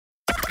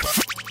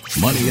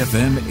Money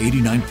FM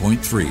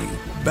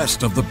 89.3,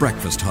 best of the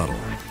breakfast huddle.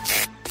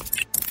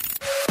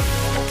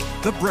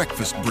 The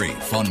Breakfast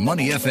Brief on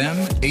Money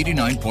FM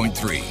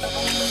 89.3.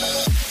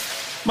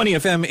 Money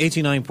FM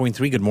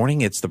 89.3. Good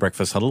morning. It's the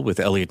Breakfast Huddle with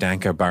Elliot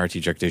Danker, Bharati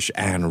Jagdish,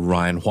 and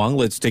Ryan Huang.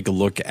 Let's take a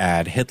look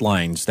at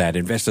headlines that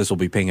investors will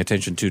be paying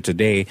attention to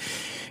today.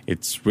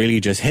 It's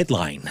really just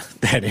headline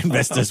that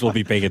investors will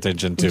be paying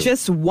attention to.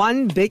 Just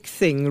one big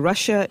thing,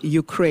 Russia,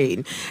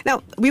 Ukraine.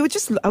 Now, I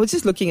was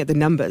just looking at the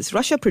numbers.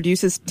 Russia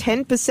produces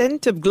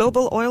 10% of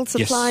global oil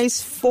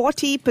supplies,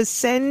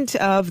 40%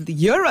 of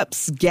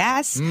Europe's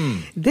gas.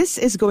 This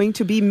is going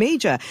to be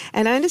major.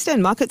 And I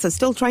understand markets are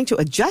still trying to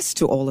adjust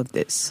to all of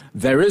this.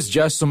 There is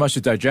just so much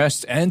to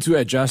digest and to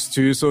adjust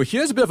to. So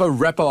here's a bit of a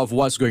wrap-up of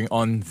what's going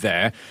on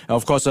there.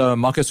 Of course,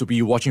 markets will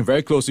be watching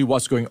very closely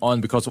what's going on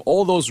because of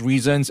all those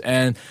reasons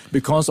and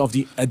because of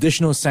the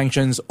additional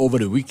sanctions over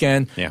the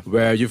weekend,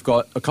 where you've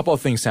got a couple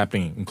of things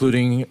happening,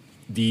 including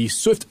the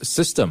SWIFT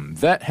system.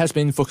 That has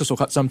been focused for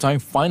quite some time.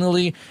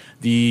 Finally,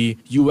 the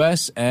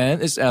US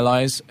and its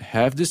allies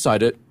have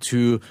decided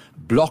to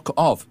block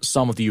off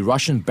some of the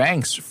Russian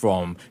banks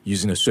from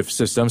using the SWIFT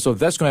system. So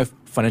that's going to have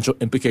financial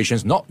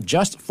implications, not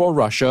just for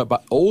Russia,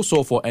 but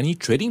also for any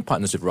trading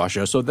partners with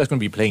Russia. So that's going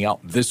to be playing out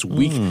this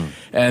week.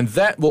 And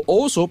that will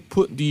also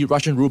put the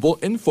Russian ruble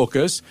in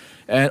focus.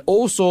 And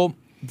also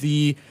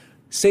the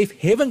safe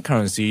haven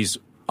currencies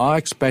are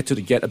expected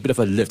to get a bit of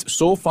a lift.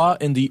 So far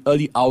in the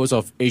early hours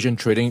of Asian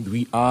trading,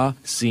 we are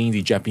seeing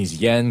the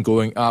Japanese yen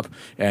going up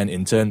and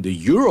in turn the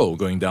euro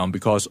going down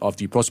because of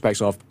the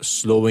prospects of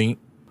slowing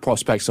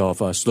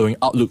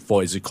outlook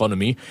for its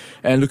economy.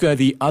 And looking at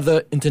the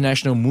other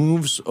international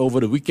moves over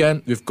the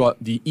weekend, we've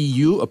got the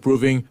EU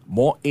approving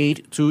more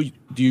aid to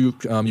the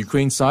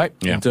Ukraine side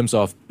in terms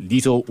of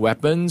lethal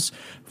weapons,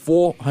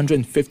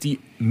 450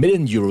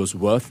 million euros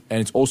worth,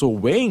 and it's also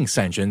weighing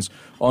sanctions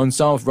on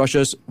some of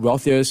Russia's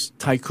wealthiest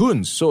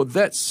tycoons. So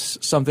that's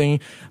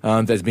something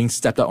that's being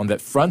stepped up on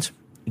that front.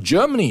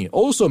 Germany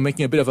also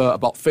making a bit of a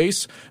about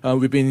face.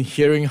 We've been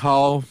hearing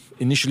how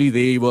initially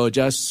they were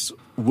just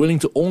willing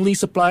to only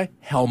supply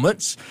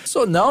helmets.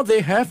 So now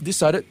they have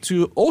decided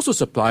to also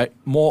supply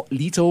more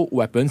lethal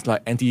weapons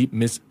like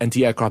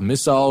anti-aircraft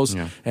missiles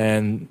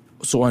and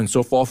so on and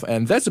so forth.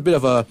 And that's a bit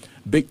of a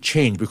big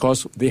change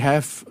because they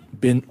have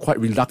been quite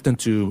reluctant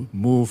to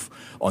move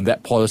on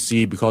that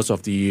policy because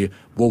of the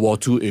World War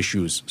II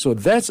issues. So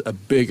that's a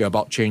big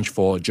about change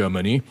for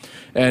Germany.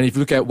 And if you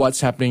look at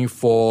what's happening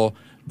for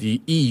the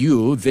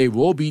EU, they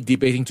will be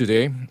debating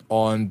today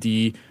on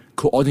the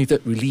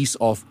coordinated release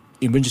of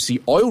emergency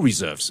oil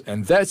reserves.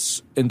 And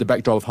that's in the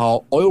backdrop of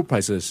how oil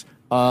prices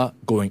are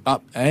going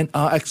up and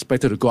are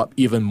expected to go up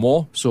even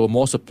more. So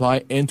more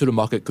supply into the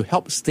market could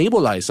help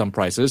stabilize some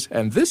prices.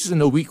 And this is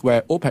in a week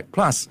where OPEC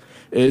Plus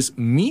is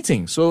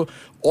meeting. So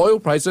oil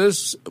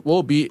prices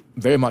will be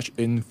very much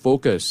in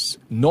focus.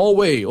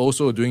 Norway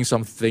also doing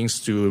some things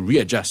to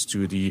readjust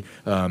to the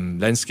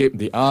landscape.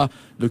 They are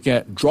looking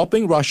at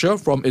dropping Russia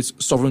from its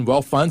sovereign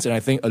wealth funds. And I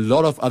think a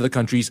lot of other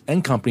countries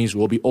and companies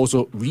will be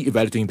also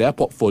re-evaluating their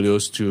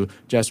portfolios to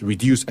just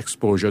reduce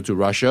exposure to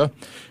Russia.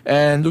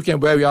 And looking at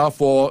where we are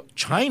for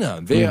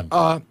China, they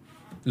are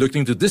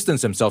looking to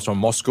distance themselves from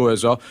Moscow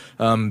as well.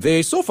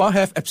 They so far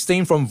have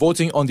abstained from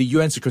voting on the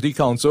UN Security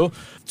Council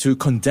to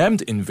condemn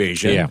the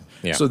invasion.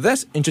 So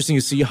that's interesting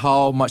to see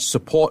how much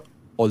support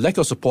or lack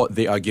of support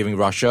they are giving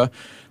Russia.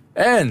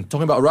 And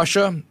talking about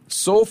Russia,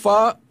 so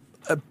far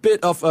a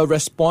bit of a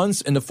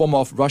response in the form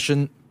of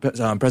Russian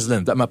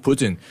President Vladimir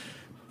Putin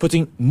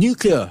putting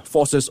nuclear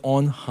forces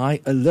on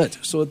high alert.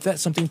 So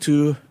that's something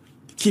to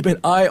keep an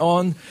eye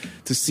on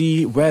to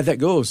see where that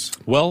goes.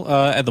 Well,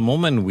 at the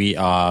moment, we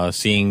are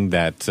seeing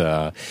that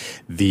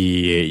the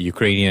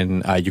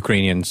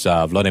Ukrainians,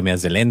 Vladimir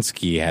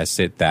Zelensky, has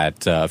said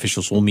that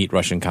officials will meet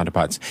Russian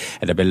counterparts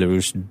at the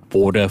Belarus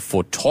border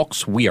for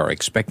talks. We are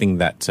expecting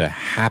that to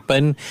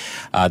happen.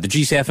 The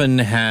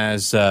G7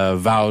 has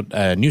vowed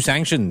new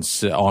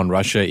sanctions on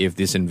Russia if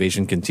this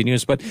invasion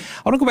continues. But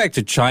I want to go back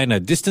to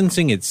China,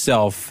 distancing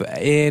itself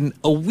in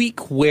a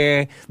week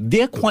where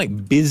they're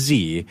quite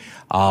busy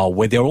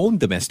where their own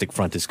domestic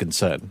front is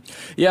concerned.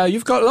 Yeah,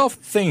 you've got a lot of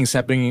things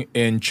happening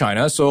in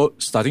China. So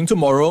starting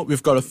tomorrow,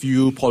 we've got a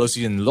few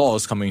policies and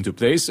laws coming into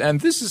place.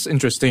 And this is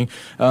interesting.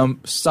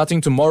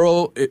 Starting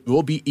tomorrow, it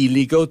will be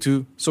illegal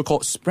to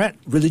so-called spread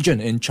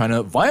religion in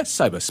China via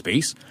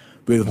cyberspace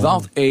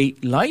without a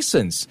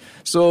license.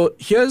 So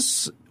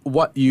here's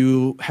what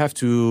you have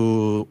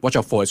to watch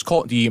out for. It's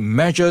called the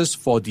Measures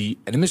for the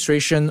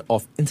Administration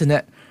of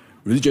Internet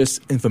Religious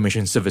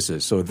Information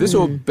Services. So this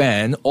will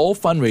ban all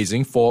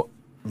fundraising for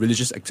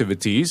religious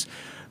activities,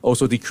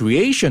 also the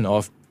creation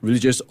of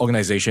religious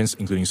organizations,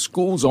 including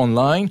schools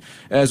online,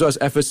 as well as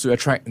efforts to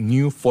attract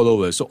new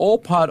followers. So all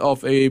part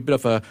of a bit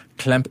of a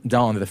clamp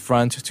down on the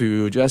front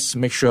to just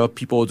make sure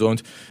people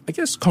don't,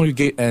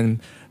 congregate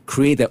and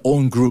create their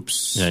own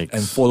groups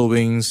and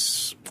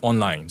followings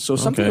online. So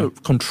something to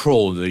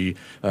control the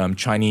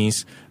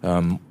Chinese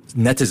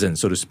netizens,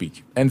 so to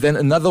speak. And then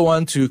another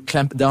one to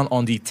clamp down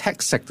on the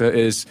tech sector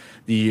is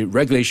the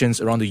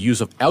regulations around the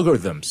use of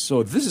algorithms.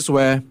 So this is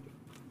where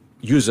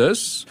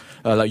users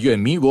like you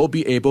and me will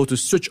be able to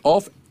switch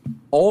off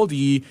all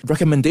the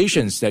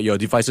recommendations that your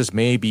devices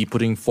may be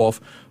putting forth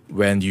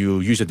when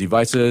you use your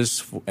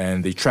devices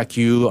and they track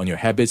you on your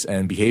habits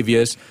and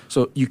behaviors.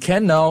 So you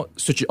can now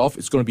switch it off.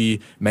 It's going to be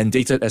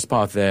mandated as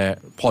part of their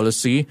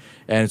policy.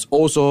 And it's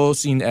also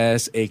seen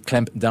as a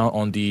clamp down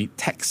on the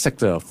tech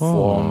sector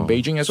from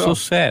Beijing as well. So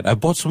sad. I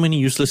bought so many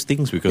useless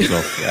things because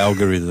of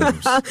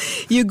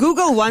algorithms. You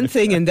Google one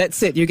thing and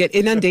that's it. You get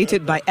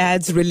inundated by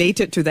ads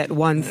related to that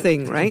one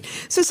thing, right?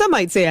 So some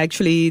might say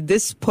actually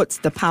this puts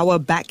the power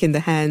back in the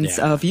hands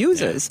of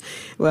users.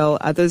 Well,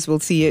 others will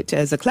see it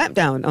as a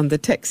clampdown on the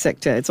tech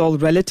sector. It's all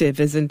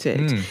relative, isn't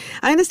it?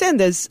 I understand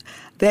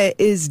there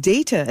is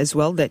data as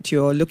well that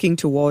you're looking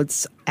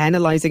towards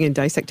analyzing and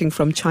dissecting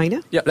from China.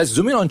 Yeah, let's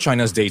zoom in on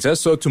China's data.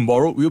 So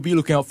tomorrow we'll be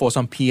looking out for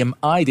some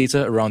PMI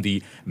data around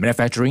the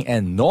manufacturing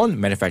and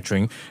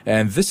non-manufacturing.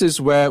 And this is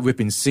where we've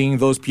been seeing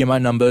those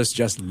PMI numbers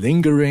just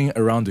lingering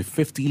around the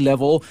 50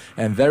 level.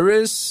 And there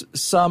is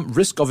some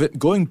risk of it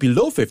going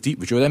below 50,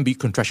 which will then be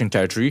contraction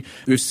territory.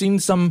 We've seen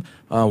some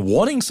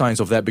warning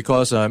signs of that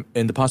because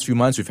in the past few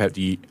months we've had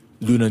the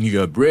Lunar New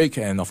Year break,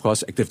 and of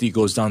course activity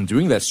goes down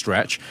during that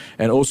stretch,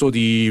 and also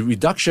the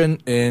reduction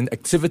in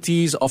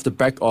activities off the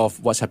back of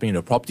what's happening in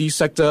the property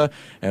sector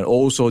and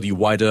also the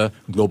wider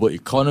global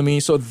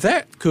economy. So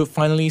that could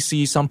finally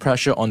see some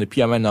pressure on the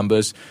PMI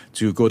numbers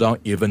to go down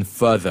even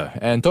further.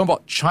 And talking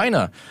about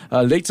China,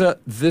 later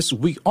this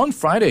week on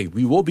Friday,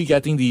 we will be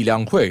getting the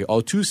Liang Hui,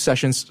 or 2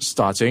 sessions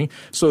starting.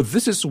 So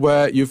this is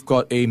where you've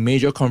got a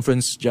major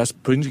conference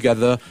just putting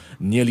together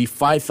nearly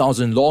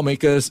 5,000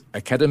 lawmakers,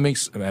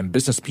 academics, and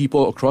business people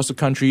across the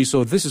country.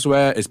 So this is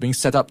where it's being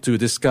set up to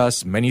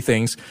discuss many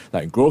things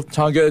like growth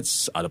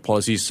targets, other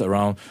policies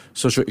around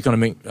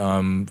socio-economic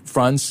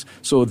fronts,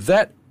 so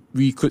that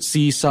we could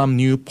see some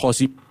new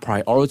policy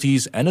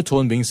priorities and a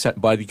tone being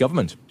set by the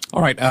government.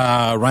 All right,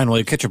 Ryan, while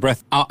you catch your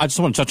breath, I just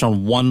want to touch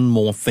on one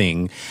more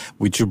thing,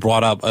 which you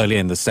brought up earlier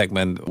in the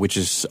segment, which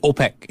is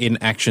OPEC in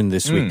action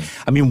this week.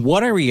 I mean,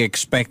 what are we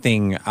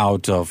expecting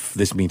out of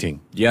this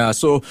meeting? Yeah,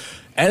 so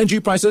energy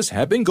prices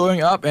have been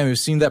going up, and we've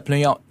seen that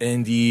playing out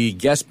in the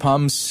gas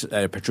pumps,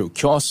 petrol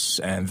kiosks,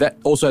 and that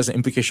also has an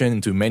implication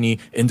into many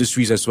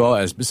industries as well,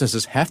 as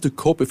businesses have to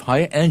cope with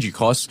higher energy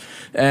costs.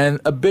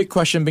 And a big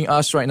question being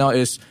asked right now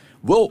is,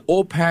 will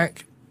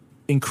OPEC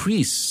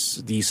increase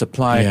the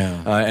supply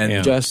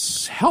and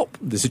just help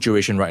the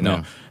situation right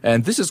now?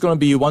 And this is going to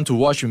be one to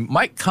watch. It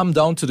might come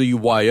down to the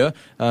wire.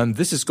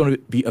 This is going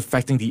to be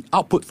affecting the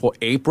output for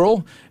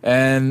April,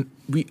 and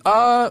we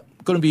are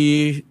going to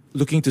be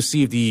looking to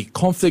see if the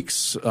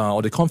conflicts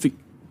or the conflict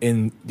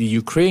in the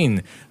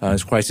Ukraine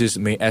crisis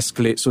may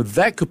escalate. So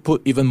that could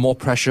put even more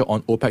pressure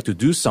on OPEC to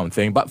do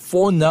something. But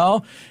for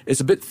now,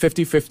 it's a bit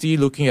 50-50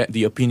 looking at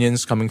the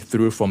opinions coming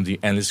through from the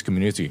analyst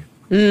community.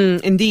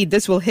 Indeed,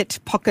 this will hit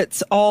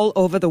pockets all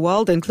over the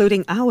world,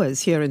 including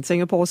ours here in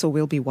Singapore, so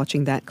we'll be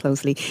watching that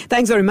closely.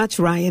 Thanks very much,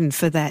 Ryan,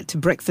 for that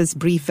breakfast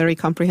brief. Very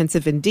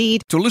comprehensive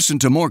indeed. To listen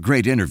to more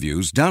great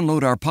interviews,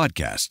 download our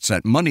podcasts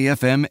at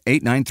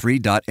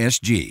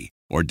moneyfm893.sg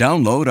or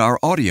download our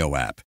audio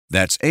app.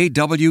 That's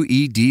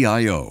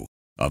AWEDIO.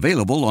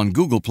 Available on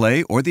Google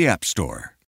Play or the App Store.